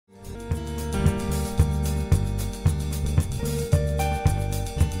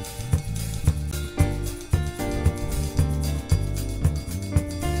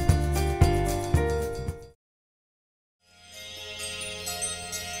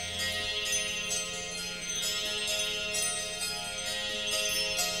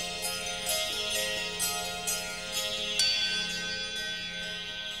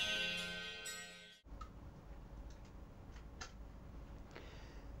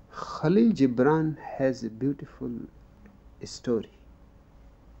Kahlil Gibran has a beautiful story.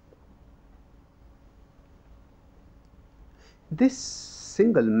 This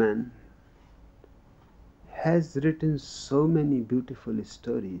single man has written so many beautiful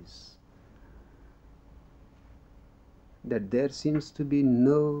stories that there seems to be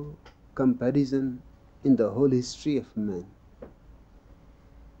no comparison in the whole history of man.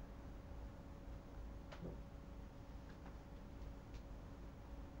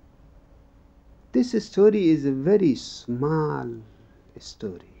 This story is a very small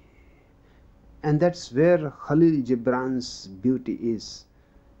story, and that's where Kahlil Gibran's beauty is.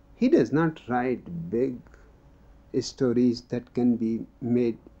 He does not write big stories that can be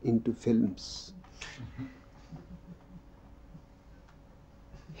made into films.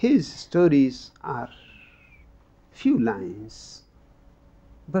 His stories are few lines,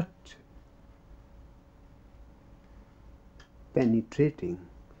 but penetrating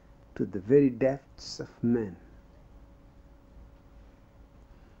to the very depths of man.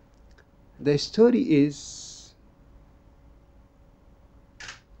 The story is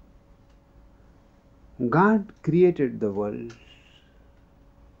God created the world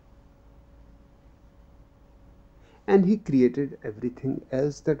and He created everything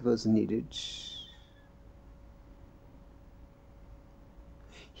else that was needed.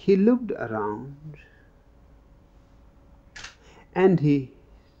 He looked around and He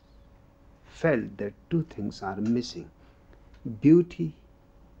felt that two things are missing: beauty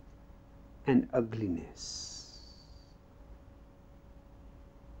and ugliness.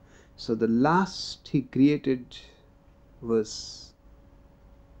 So the last He created was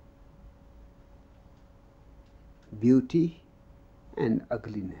beauty and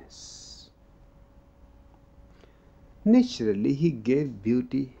ugliness. Naturally, He gave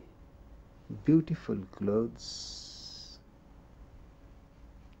beauty beautiful clothes,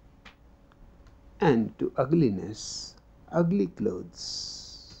 and to ugliness ugly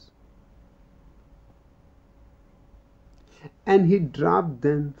clothes. And He dropped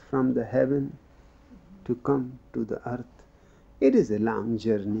them from the heaven to come to the earth. It is a long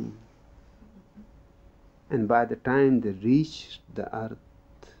journey, and by the time they reached the earth,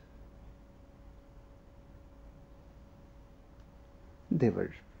 they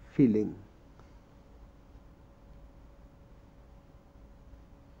were feeling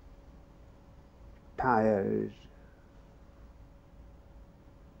tired,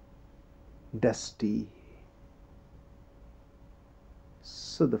 dusty.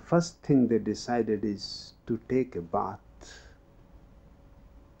 So the first thing they decided is to take a bath.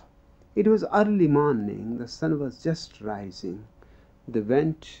 It was early morning, the sun was just rising. They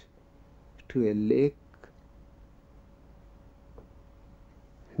went to a lake,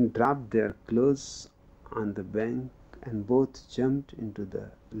 dropped their clothes on the bank, and both jumped into the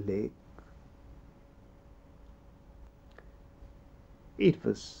lake. It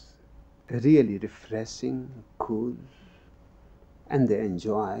was really refreshing, cool, and they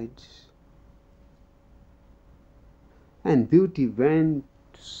enjoyed. And Beauty went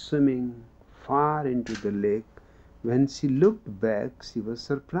swimming far into the lake. When she looked back, she was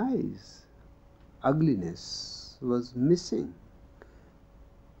surprised. Ugliness was missing.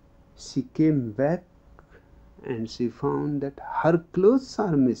 She came back and she found that her clothes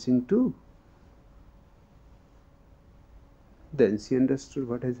are missing too. Then she understood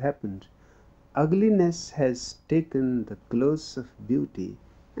what has happened. Ugliness has taken the clothes of beauty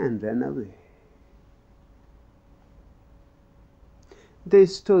and ran away. The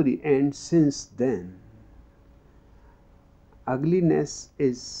story ends. Since then, ugliness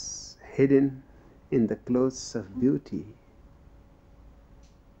is hidden in the clothes of beauty,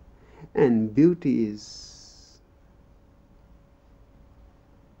 and beauty is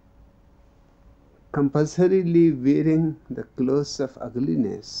compulsorily wearing the clothes of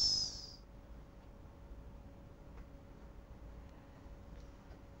ugliness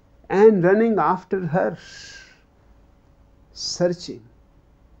and running after her, searching.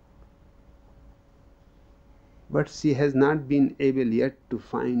 But she has not been able yet to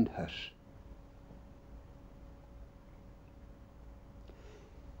find her.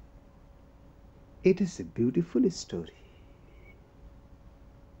 It is a beautiful story.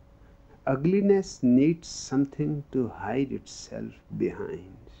 Ugliness needs something to hide itself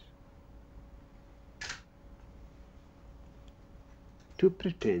behind, to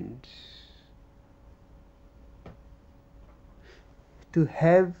pretend, to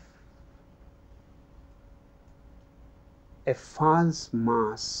have a false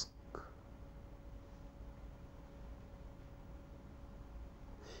mask.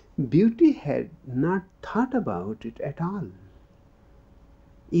 Beauty had not thought about it at all.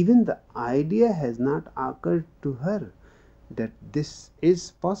 Even the idea has not occurred to her that this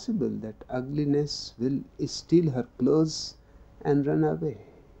is possible, that ugliness will steal her clothes and run away.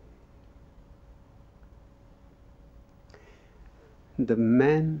 The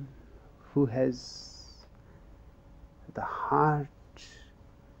man who has the heart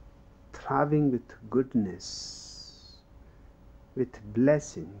throbbing with goodness, with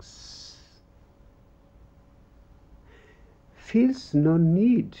blessings, feels no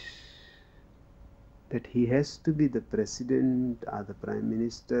need that he has to be the president or the prime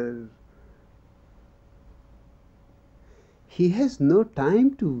minister. He has no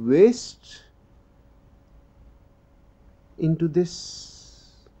time to waste into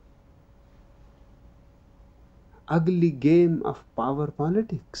this ugly game of power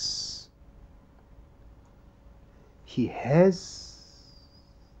politics. He has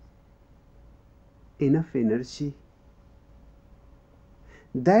enough energy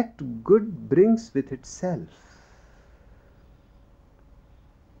that good brings with itself.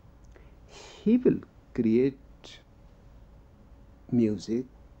 He will create music,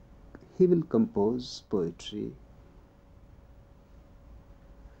 he will compose poetry,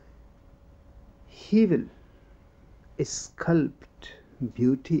 he will sculpt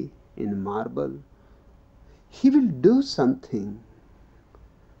beauty in marble, he will do something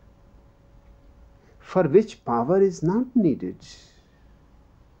for which power is not needed.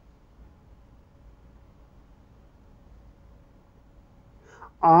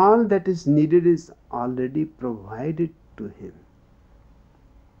 All that is needed is already provided to him.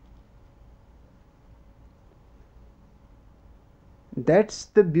 That's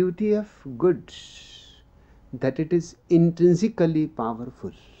the beauty of good, that it is intrinsically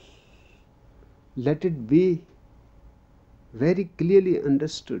powerful. Let it be very clearly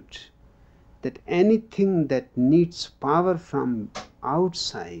understood that anything that needs power from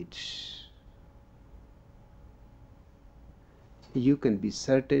outside, you can be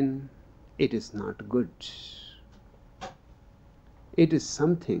certain it is not good. It is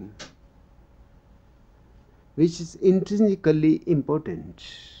something which is intrinsically important.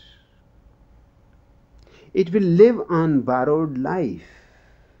 It will live on borrowed life.